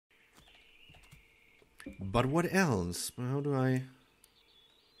But what else? How do I...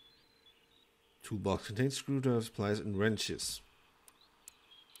 Toolbox contains screwdrivers, pliers, and wrenches.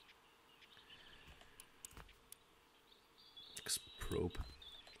 Probe.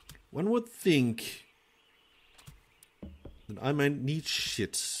 One would think that I might need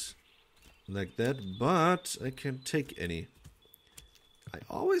shit like that, but I can't take any. I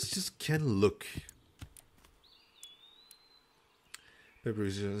always just can look.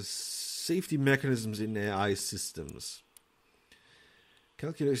 Safety mechanisms in AI systems.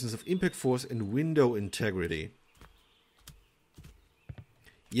 Calculations of impact force and window integrity.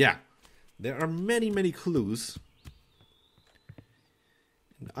 Yeah, there are many clues.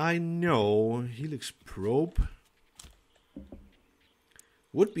 And I know helix probe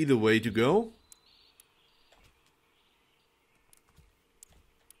would be the way to go.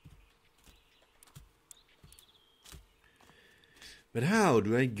 But how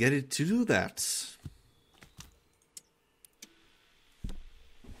do I get it to do that?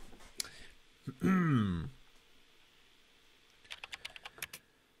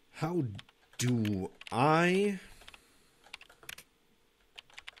 How do I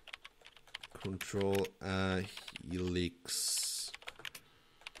control a helix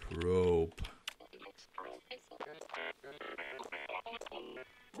probe?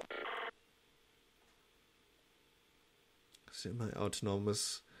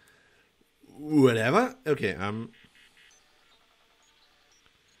 Semi-autonomous. Whatever. Okay,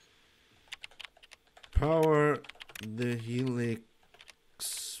 power the helix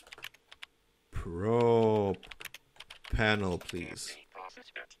probe panel, please.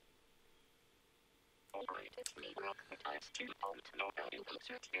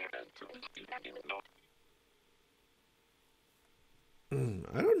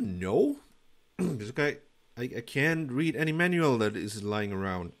 I don't know. This guy, I can't read any manual that is lying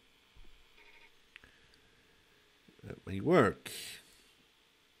around. That may work.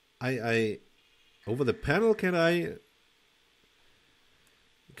 I over the panel, can I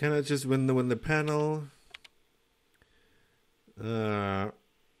just when the panel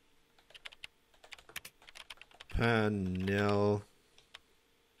panel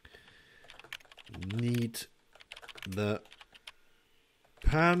need the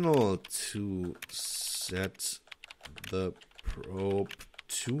panel to set the probe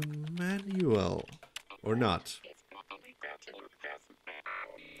to manual or not?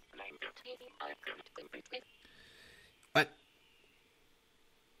 What?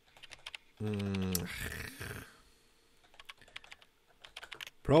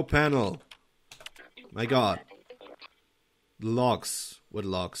 Probe panel. My God. Logs. What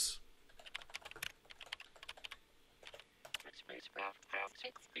logs?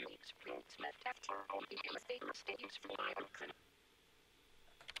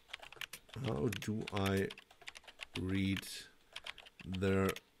 How do I read their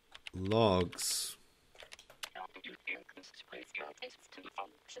logs?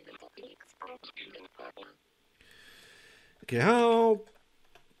 Okay, how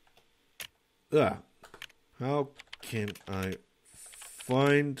can I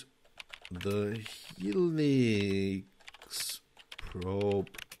find the helix probe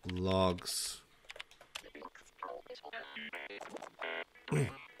logs?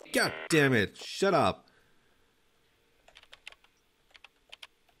 God damn it, shut up.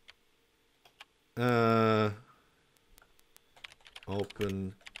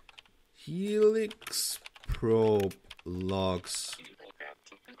 Open helix probe logs.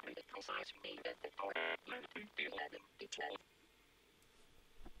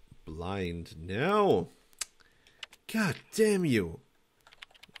 Blind now. God damn you.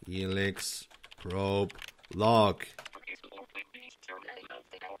 Helix probe log.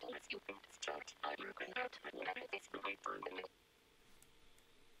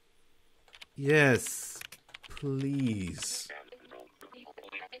 Yes, please.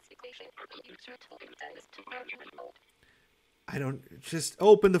 I don't... Just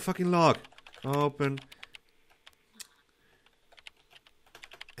open the fucking log. Open.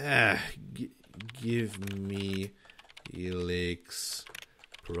 Give me helix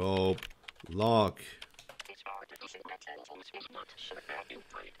probe log.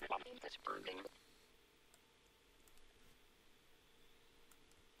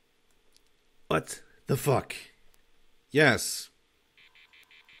 What the fuck? Yes.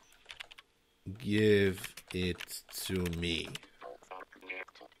 Give it to me.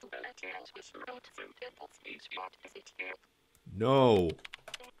 No.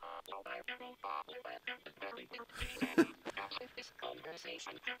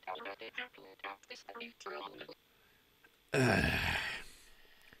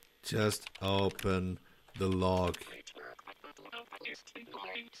 Just open The log.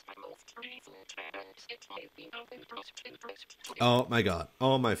 Oh my god.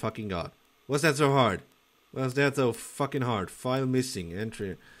 Oh my fucking god. Was that so hard? Was that so fucking hard? File missing.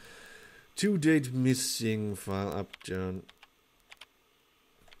 Entry. To date missing. File up down.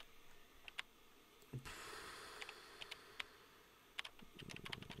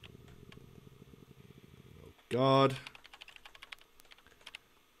 Oh god.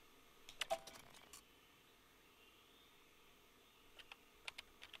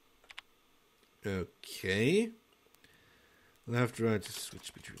 Okay. Left, right,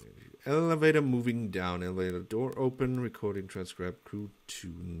 switch between elevator moving down, elevator door open, recording transcribe, crew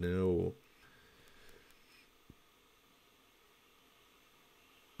to no.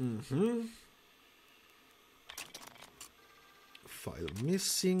 File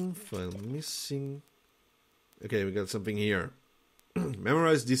missing, file missing. Okay, we got something here.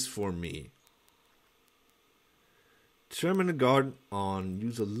 Memorize this for me. Terminal guard on.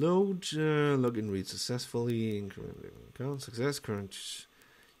 User load. Login read successfully. Increment account success. Current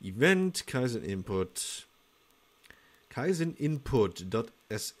event. Kaizen input. Kaizen input.sh.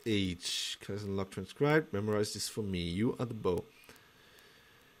 Kaizen log transcribed. Memorize this for me. You are the bow.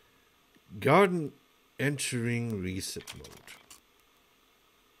 Garden entering reset mode.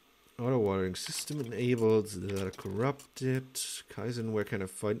 Auto watering system enabled. That are corrupted. Kaizen, where can I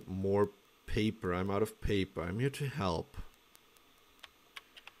find more paper? I'm out of paper. I'm here to help.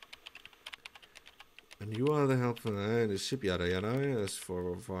 And you are the helpful in the ship, yada yada. As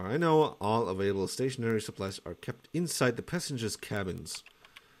far I know, all available stationary supplies are kept inside the passengers' cabins.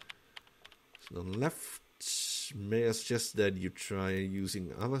 So on the left, may I suggest that you try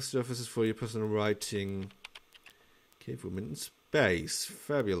using other surfaces for your personal writing. Cave woman in space.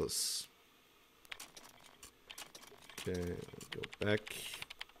 Fabulous. Okay, go back.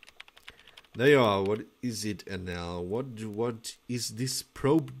 There you are. What is it, NL? What is this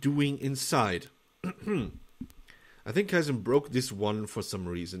probe doing inside? I think Kaizen broke this one for some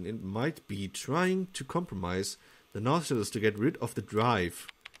reason. It might be trying to compromise the Nautilus to get rid of the drive.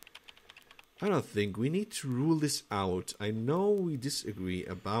 I don't think we need to rule this out. I know we disagree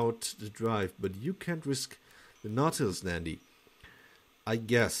about the drive, but you can't risk the Nautilus, Nandy. I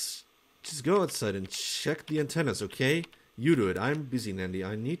guess. Just go outside and check the antennas, okay? You do it. I'm busy, Nandy.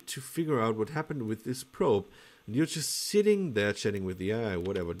 I need to figure out what happened with this probe. And you're just sitting there chatting with the AI.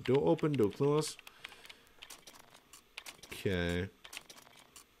 Whatever. Door open, door close. Okay.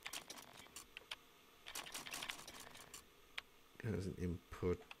 As an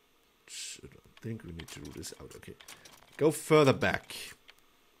input. I don't think we need to rule this out. Okay. Go further back.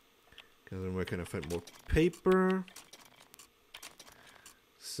 Then where can I find more paper?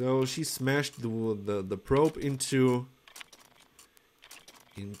 So she smashed the probe into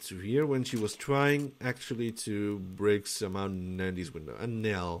here when she was trying actually to break somehow Nandy's window. And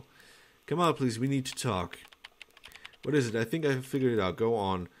Nell, come on please, we need to talk. What is it? I think I have figured it out. Go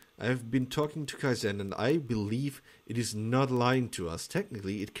on. I have been talking to Kaizen and I believe it is not lying to us.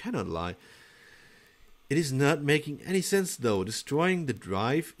 Technically, it cannot lie. It is not making any sense though. Destroying the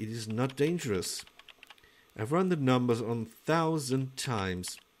drive, it is not dangerous. I've run the numbers on 1,000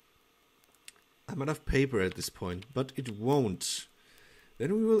 times. I'm out of paper at this point, but it won't.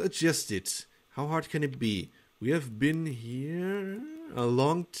 Then we will adjust it. How hard can it be? We have been here a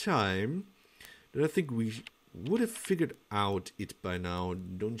long time. But I think we would have figured out it by now,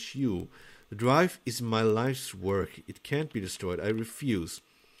 don't you? The drive is my life's work. It can't be destroyed. I refuse.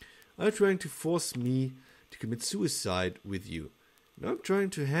 Are you trying to force me to commit suicide with you? No, I'm trying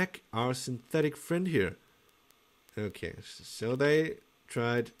to hack our synthetic friend here. Okay, so they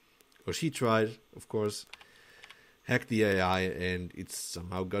tried, or she tried, of course, hack the AI and it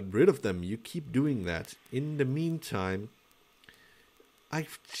somehow got rid of them. You keep doing that. In the meantime,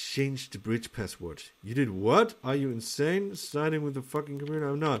 I've changed the bridge password. You did what? Are you insane? Starting with the fucking computer?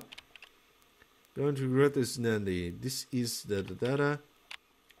 I'm not. Don't regret this, Nandy. This is the data.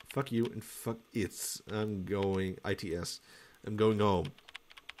 Fuck you and fuck it. I'm going ITS. I'm going home.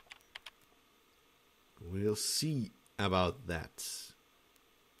 We'll see about that.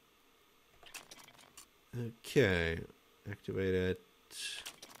 Okay. Activated.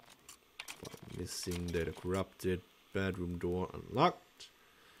 Missing data corrupted. Bedroom door unlocked.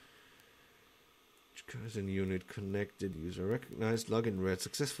 Kaizen unit connected. User recognized. Login read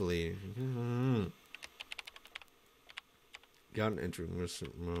successfully. Garden entering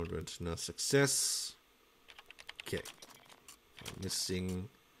resident mode. Read no success. Okay. Missing.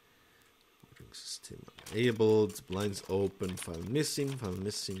 System enabled. Blinds open. File missing. File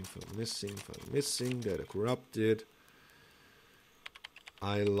missing. File missing. File missing. Data corrupted.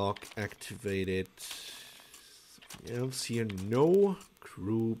 iLock activated. else here? No.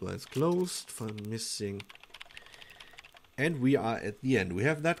 Crew blinds closed. File missing. And we are at the end. We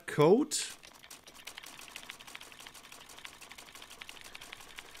have that code.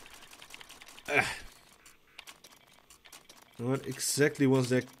 What exactly was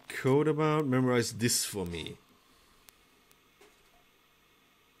that code about? Memorize this for me.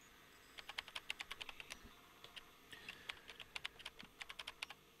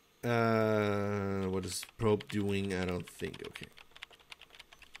 What is probe doing? I don't think. Okay.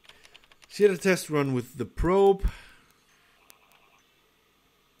 She had a test run with the probe.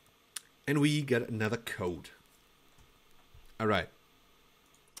 And we get another code. Alright.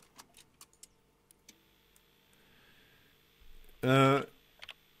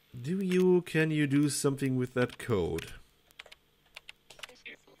 Can you do something with that code?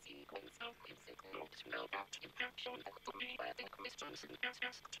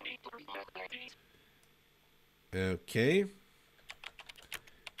 Okay.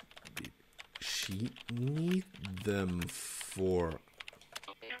 She need them for...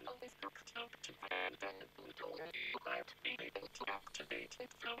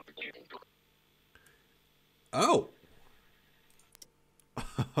 Oh!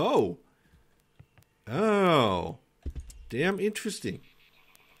 Oh! Oh! Damn interesting.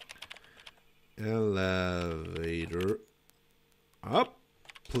 Elevator up,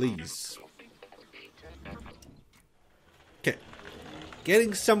 please. Okay.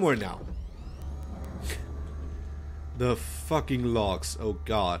 Getting somewhere now. The fucking logs. Oh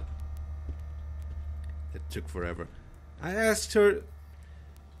god. It took forever. I asked her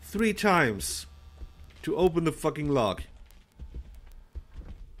 3 times to open the fucking log.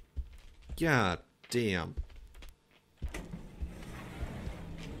 God damn.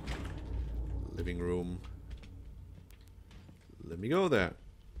 Living room. Let me go there.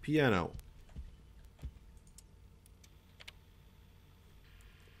 Piano.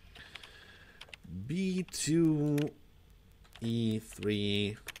 B2,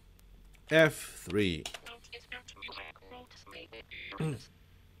 E3, F3.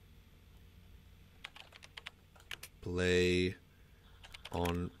 Play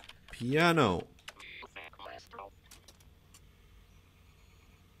on piano.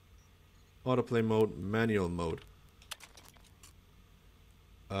 Autoplay mode, manual mode.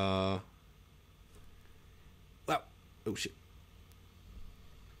 Wow. Oh shit.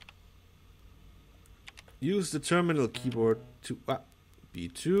 Use the terminal keyboard to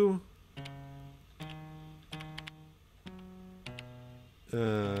B2.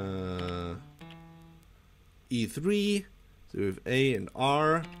 E3. So we have A and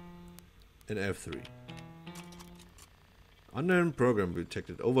R and F3. Unknown program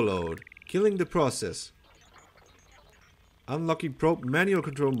detected. Overload. Killing the process. Unlocking probe manual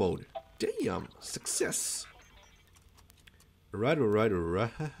control mode. Damn. Success.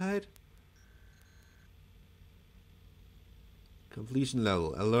 Alright. Completion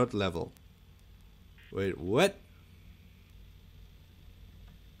level. Alert level. Wait, what?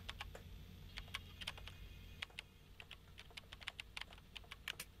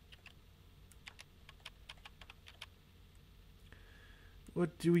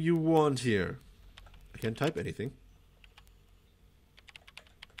 What do you want here? I can't type anything.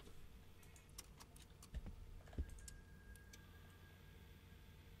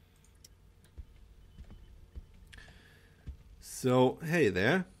 So, hey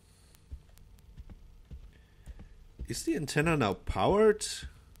there. Is the antenna now powered?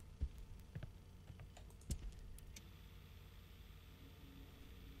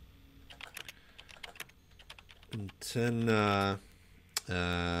 Antenna...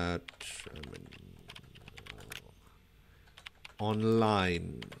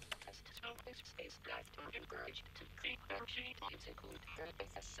 online.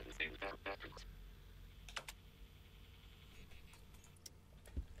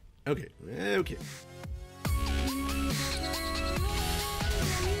 Okay.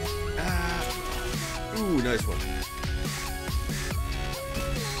 Ooh, nice one.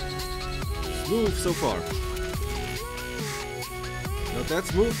 Smooth so far. Not that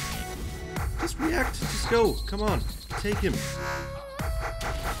smooth. Just react. Just go. Come on. Take him.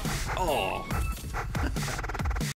 Oh.